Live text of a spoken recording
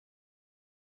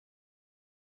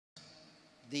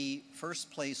the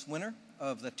first place winner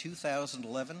of the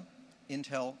 2011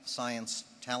 Intel Science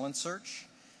Talent Search,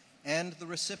 and the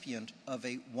recipient of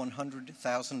a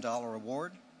 $100,000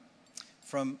 award.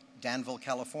 From Danville,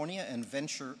 California, and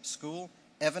Venture School,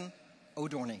 Evan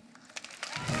O'Dorney.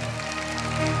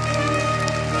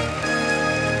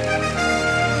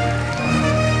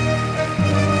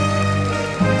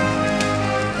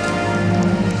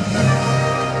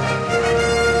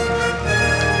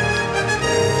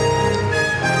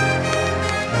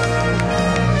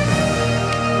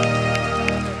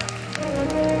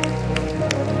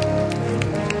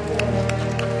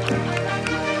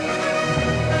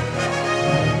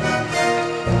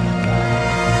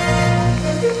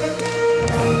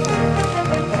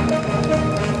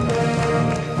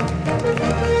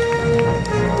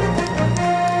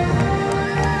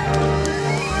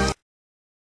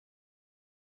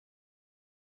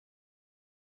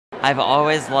 I've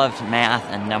always loved math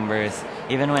and numbers.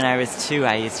 Even when I was 2,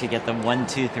 I used to get the 1,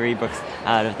 2, 3 books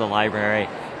out of the library.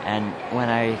 And when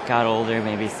I got older,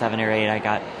 maybe 7 or 8, I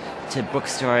got to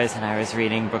bookstores and I was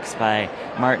reading books by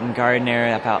Martin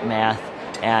Gardner about math.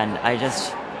 And I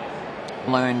just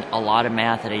learned a lot of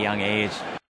math at a young age.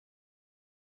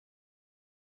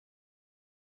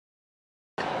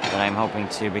 But I'm hoping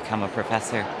to become a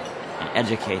professor and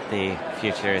educate the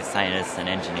future scientists and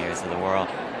engineers of the world.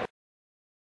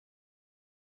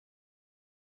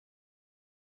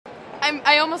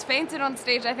 I almost fainted on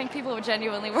stage. I think people were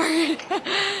genuinely worried.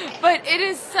 But it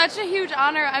is such a huge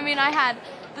honor. I mean, I had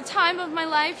the time of my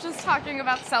life just talking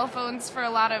about cell phones for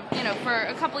for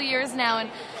a couple of years now. And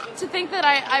to think that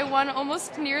I won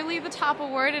almost nearly the top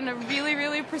award in a really,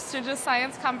 really prestigious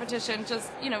science competition,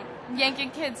 just,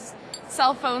 yanking kids'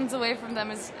 cell phones away from them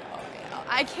is,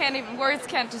 words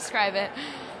can't describe it.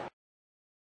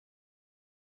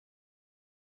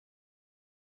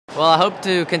 Well, I hope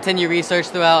to continue research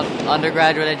throughout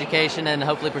undergraduate education and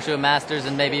hopefully pursue a master's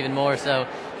and maybe even more. So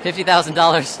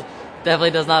 $50,000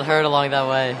 definitely does not hurt along that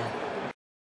way.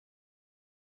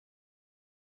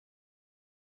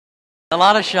 A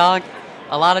lot of shock,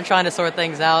 a lot of trying to sort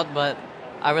things out, but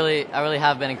I really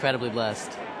have been incredibly blessed.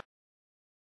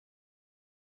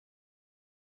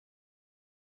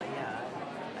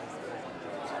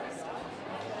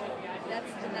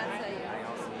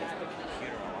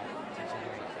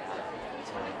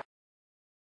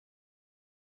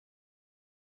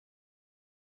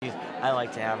 I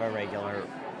like to have a regular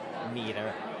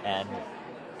meter and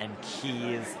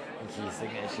keys and key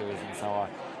signatures and so on.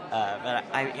 But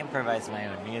I improvise my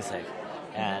own music,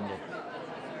 and.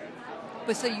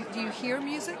 But so do you hear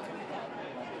music?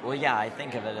 Well, yeah, I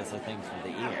think of it as a thing for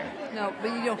the ear. No,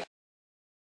 but you don't.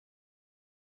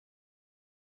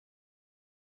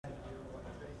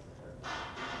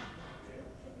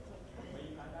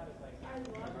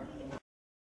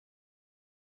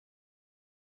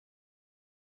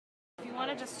 If you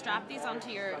want to just strap these onto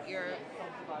your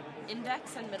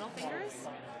index and middle fingers.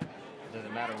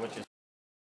 Doesn't matter which is.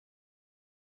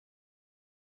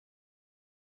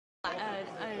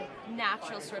 A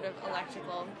natural sort of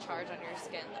electrical charge on your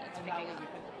skin that it's picking up.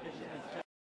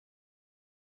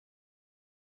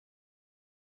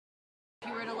 If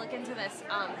you were to look into this,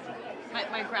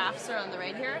 my graphs are on the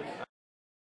right here.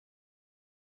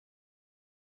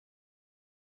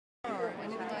 Or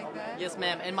anything like that? Yes,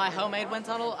 ma'am. In my homemade wind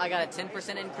tunnel, I got a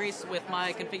 10% increase with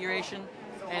my configuration.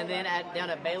 And then down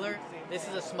at Baylor, this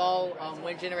is a small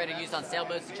wind generator used on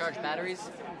sailboats to charge batteries,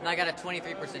 and I got a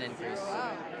 23% increase.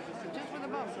 Wow. Just for the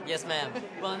moment. Yes, ma'am.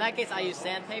 Well, in that case, I use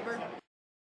sandpaper.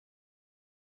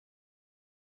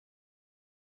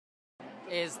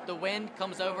 Is the wind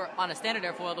comes over, on a standard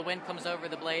airfoil, the wind comes over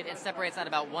the blade and separates at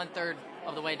about 1/3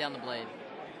 of the way down the blade.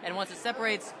 And once it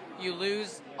separates, you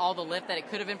lose all the lift that it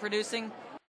could have been producing.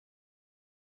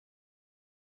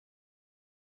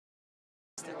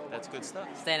 That's good stuff.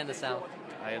 Stand in the South.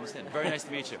 I understand. Very nice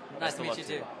to meet you. Nice to meet you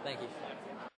too. Thank you.